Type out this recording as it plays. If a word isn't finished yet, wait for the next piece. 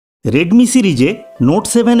Redmi सिरिजे note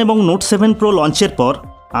 7 এবং note 7 pro লঞ্চের পর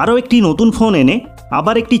আরও একটি নতুন ফোন এনে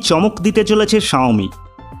আবার একটি চমক দিতে চলেছে শাওমি।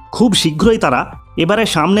 খুব শীঘ্রই তারা এবারে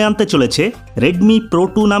সামনে আনতে চলেছে রেডমি প্রো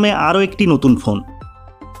 2 নামে আরও একটি নতুন ফোন।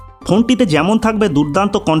 ফোনটিতে যেমন থাকবে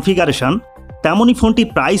দুর্দান্ত কনফিগারেশন, তেমনই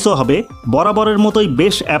ফোনটির প্রাইসও হবে বরাবরের মতোই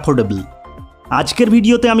বেশ অ্যাফোর্ডেবল। আজকের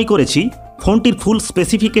ভিডিওতে আমি করেছি ফোনটির ফুল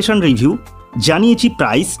স্পেসিফিকেশন রিভিউ, জানিয়েছি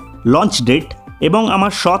প্রাইস, লঞ্চ ডেট এবং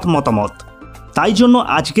আমার সৎ মতামত। তাই জন্য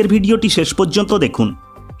আজকের ভিডিওটি শেষ পর্যন্ত দেখুন।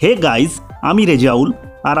 হে গাইজ, আমি রেজাউল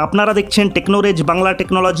আর আপনারা দেখছেন টেকনোরেজ Bangla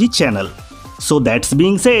technology channel. So that's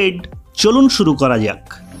being shed, চলুন শুরু করা যাক।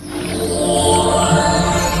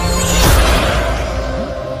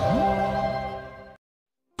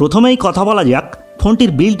 প্রথমেই কথা বলা যাক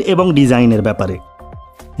ফোনটির বিল্ড এবং ডিজাইনের ব্যাপারে।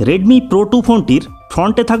 রেডমি প্রো 2 ফোনটির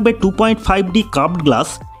ফ্রন্টে থাকবে 2.5D কার্ভড গ্লাস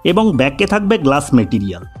এবং ব্যাকে থাকবে গ্লাস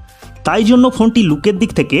মেটেরিয়াল। তাই জন্য ফোনটি লুকের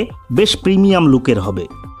দিক থেকে বেশ প্রিমিয়াম লুকের হবে।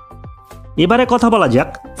 এবারে কথা বলা যাক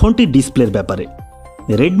ফোনটির ডিসপ্লের ব্যাপারে।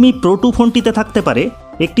 রেডমি প্রো 2 ফোনটিতে থাকতে পারে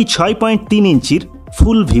একটি 6.3 ইঞ্চির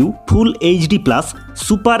ফুল view full HD plus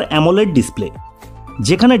super AMOLED display,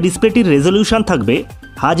 যেখানে ডিসপ্লেটির রেজলিউশন থাকবে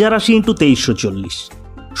 1080x2340।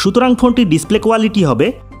 সুতরাং ফোনটির ডিসপ্লে কোয়ালিটি হবে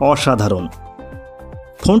অসাধারণ।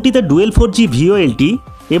 ফোনটিতে ডুয়েল 4G VoLTE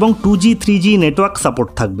এবং 2G 3G নেটওয়ার্ক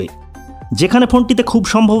সাপোর্ট থাকবে, যেখানে ফোনটিতে খুব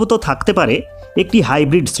সম্ভবত থাকতে পারে একটি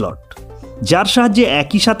হাইব্রিড স্লট, যার সাহায্যে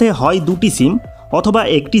একই সাথে হয় দুটি সিম অথবা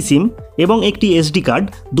একটি সিম এবং একটি এসডি কার্ড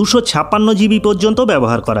 256GB পর্যন্ত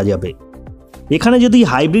ব্যবহার করা যাবে। এখানে যদি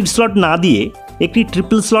হাইব্রিড স্লট না দিয়ে একটি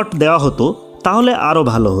ট্রিপল স্লট দেওয়া হতো তাহলে আরও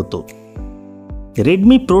ভালো হতো।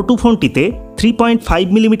 রেডমি প্রো 2 ফোনটিতে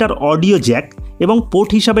 3.5mm অডিও জ্যাক এবং পোর্ট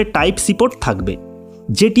হিসাবে টাইপ সি পোর্ট থাকবে,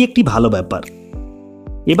 যেটি একটি ভালো ব্যাপার।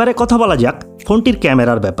 এবারে কথা বলা যাক ফোনটির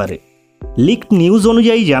ক্যামেরার ব্যাপারে। লিকড নিউজ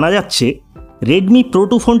অনুযায়ী জানা যাচ্ছে রেডমি প্রো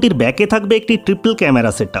 2 ফোনটির ব্যাকে থাকবে একটি ট্রিপল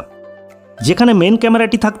ক্যামেরা সেটআপ, যেখানে মেন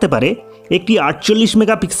ক্যামেরাটি থাকতে পারে একটি 48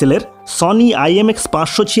 মেগাপিক্সেলের সনি IMX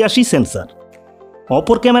 586 সেন্সর।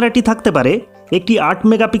 অপর ক্যামেরাটি থাকতে পারে একটি 8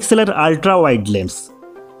 মেগাপিক্সেলের আলট্রা ওয়াইড লেন্স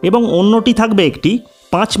এবং অন্যটি থাকবে একটি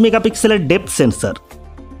 5 মেগাপিক্সেলের ডেপথ সেন্সর।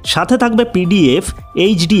 সাথে থাকবে PDF,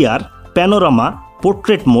 HDR, panorama,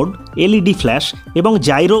 portrait mode, LED flash এবং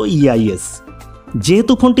জাইরো EIS।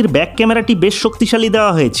 যেহেতু ফোনটির ব্যাক ক্যামেরাটি বেশ শক্তিশালী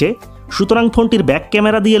দেওয়া হয়েছে, সুতরাং ফোনটির ব্যাক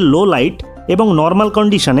ক্যামেরা দিয়ে লো লাইট এবং নর্মাল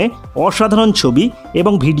কন্ডিশনে অসাধারণ ছবি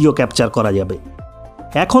এবং ভিডিও ক্যাপচার করা যাবে।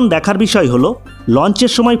 এখন দেখার বিষয় হলো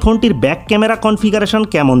লঞ্চের সময় ফোনটির ব্যাক ক্যামেরা কনফিগারেশন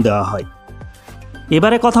কেমন দেওয়া হয়।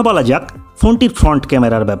 এবারে কথা বলা যাক ফোনটির ফ্রন্ট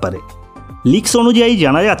ক্যামেরার ব্যাপারে। লিকস অনুযায়ী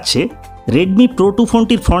জানা যাচ্ছে রেডমি প্রো 2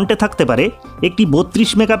 ফোনটির ফ্রন্টে থাকতে পারে একটি 32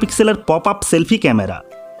 মেগাপিক্সেলের পপ আপ সেলফি ক্যামেরা।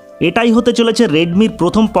 এটাই হতে চলেছে রেডমির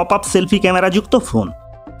প্রথম পপ আপ সেলফি ক্যামেরাযুক্ত ফোন,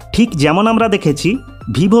 ঠিক যেমন আমরা দেখেছি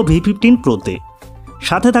ভিভো V15 প্রোতে।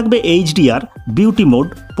 সাথে থাকবে HDR, beauty mode,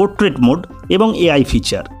 portrait mode এবং AI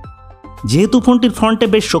ফিচার। যেহেতু ফোনটির ফ্রন্টে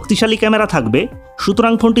বেশ শক্তিশালী ক্যামেরা থাকবে,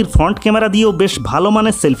 সুতরাং ফোনটির ফ্রন্ট ক্যামেরা দিয়েও বেশ ভালো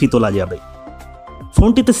মানের সেলফি তোলা যাবে।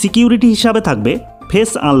 ফোনটিতে সিকিউরিটি হিসাবে থাকবে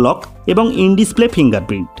ফেস আনলক এবং ইন ডিসপ্লে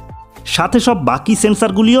ফিঙ্গারপ্রিন্ট, সাথে সব বাকি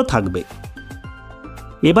সেন্সারগুলিও থাকবে।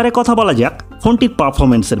 এবারে কথা বলা যাক ফোনটির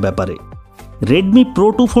পারফরমেন্সের ব্যাপারে। রেডমি প্রো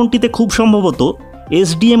 2 ফোনটিতে খুব সম্ভবত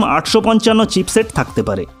SDM 855 চিপসেট থাকতে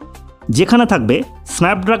পারে, যেখানে থাকবে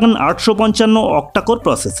স্ন্যাপড্রাগন 855 অক্টাকোর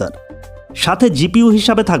প্রসেসর। সাথে জিপিইউ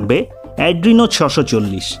হিসাবে থাকবে অ্যাড্রিনো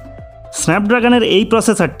 640। স্ন্যাপড্রাগনের এই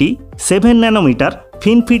প্রসেসরটি 7 ন্যানোমিটার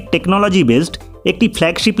ফিনফিট টেকনোলজি বেসড একটি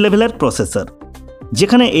ফ্ল্যাগশিপ লেভেলের প্রসেসর,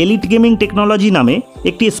 যেখানে এলিট গেমিং টেকনোলজি নামে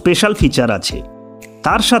একটি স্পেশাল ফিচার আছে।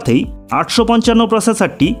 তার সাথেই 855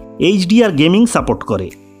 প্রসেসরটি HDR গেমিং সাপোর্ট করে।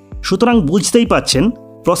 সুতরাং বুঝতেই পাচ্ছেন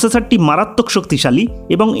প্রসেসরটি মারাত্মক শক্তিশালী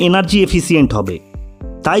এবং এনার্জি এফিসিয়েন্ট হবে।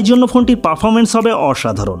 তাই জন্য ফোনটির পারফরমেন্স হবে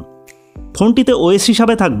অসাধারণ। ফোনটিতে OS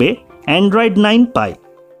হিসাবে থাকবে অ্যান্ড্রয়েড 9 পাই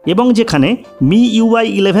এবং যেখানে MIUI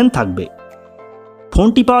 11 থাকবে।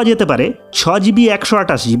 ফোনটি পাওয়া যেতে পারে 6GB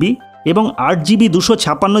 128GB এবং 8GB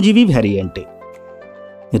 256GB ভ্যারিয়েন্টে।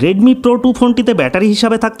 রেডমি প্রো 2 ফোনটিতে ব্যাটারি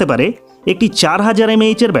হিসাবে থাকতে পারে একটি 4000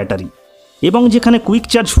 mAh এর ব্যাটারি এবং যেখানে কুইক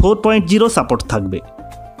চার্জ 4.0 সাপোর্ট থাকবে।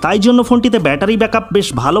 তাই জন্য ফোনটিতে ব্যাটারি ব্যাকআপ বেশ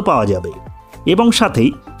ভালো পাওয়া যাবে এবং সাথেই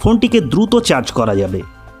ফোনটিকে দ্রুত চার্জ করা যাবে।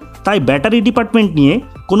 তাই ব্যাটারি ডিপার্টমেন্ট নিয়ে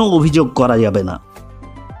কোনো অভিযোগ করা যাবে না।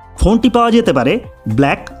 ফোনটি পাওয়া যেতে পারে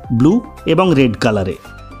ব্ল্যাক, ব্লু এবং রেড কালারে।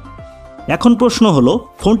 এখন প্রশ্ন হলো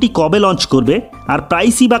ফোনটি কবে লঞ্চ করবে আর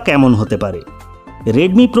প্রাইসই বা কেমন হতে পারে।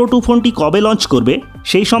 রেডমি প্রো 2 ফোনটি কবে লঞ্চ করবে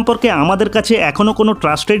সেই সম্পর্কে আমাদের কাছে এখনও কোনো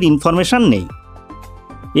ট্রাস্টেড ইনফরমেশান নেই।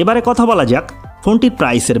 এবারে কথা বলা যাক ফোনটির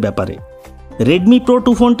প্রাইসের ব্যাপারে। রেডমি প্রো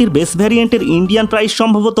 2 ফোনটির বেস ভ্যারিয়েন্টের ইন্ডিয়ান প্রাইস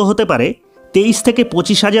সম্ভবত হতে পারে 23 থেকে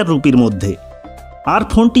 25,000 রুপির মধ্যে। আর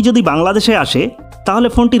ফোনটি যদি বাংলাদেশে আসে তাহলে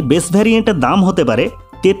ফোনটির বেস ভ্যারিয়েন্টের দাম হতে পারে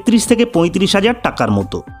 33 থেকে 35,000 টাকার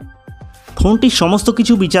মতো। ফোনটির সমস্ত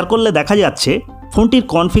কিছু বিচার করলে দেখা যাচ্ছে ফোনটির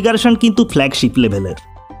কনফিগারেশন কিন্তু ফ্ল্যাগশিপ লেভেলের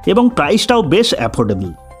এবং প্রাইসটাও বেশ অ্যাফোর্ডেবল।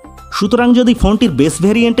 সুতরাং যদি ফোনটির বেস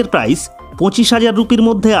ভেরিয়েন্টের প্রাইস 25,000 রুপির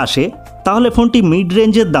মধ্যে আসে তাহলে ফোনটি মিড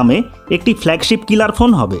রেঞ্জের দামে একটি ফ্ল্যাগশিপ কিলার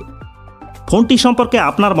ফোন হবে। ফোনটি সম্পর্কে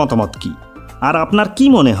আপনার মতামত কী, আর আপনার কি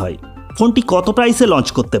মনে হয় ফোনটি কত প্রাইসে লঞ্চ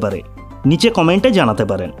করতে পারে? নিচে কমেন্টে জানাতে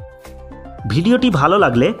পারেন। ভিডিওটি ভালো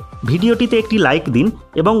লাগলে ভিডিওটিতে একটি লাইক দিন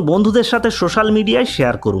এবং বন্ধুদের সাথে সোশ্যাল মিডিয়ায়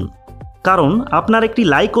শেয়ার করুন, কারণ আপনার একটি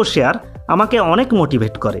লাইক ও শেয়ার আমাকে অনেক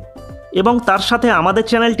মোটিভেট করে এবং তার সাথে আমাদের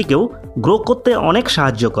চ্যানেলটিকেও গ্রো করতে অনেক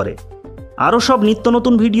সাহায্য করে। আরও সব নিত্য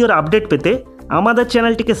নতুন ভিডিওর আপডেট পেতে আমাদের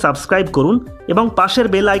চ্যানেলটিকে সাবস্ক্রাইব করুন এবং পাশের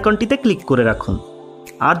বেল আইকনটিতে ক্লিক করে রাখুন।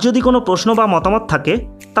 আর যদি কোনো প্রশ্ন বা মতামত থাকে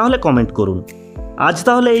তাহলে কমেন্ট করুন। আজ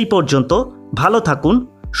তাহলে এই পর্যন্ত। ভালো থাকুন,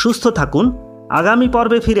 সুস্থ থাকুন। আগামী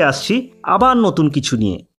পর্বে ফিরে আসছি আবার নতুন কিছু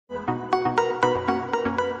নিয়ে।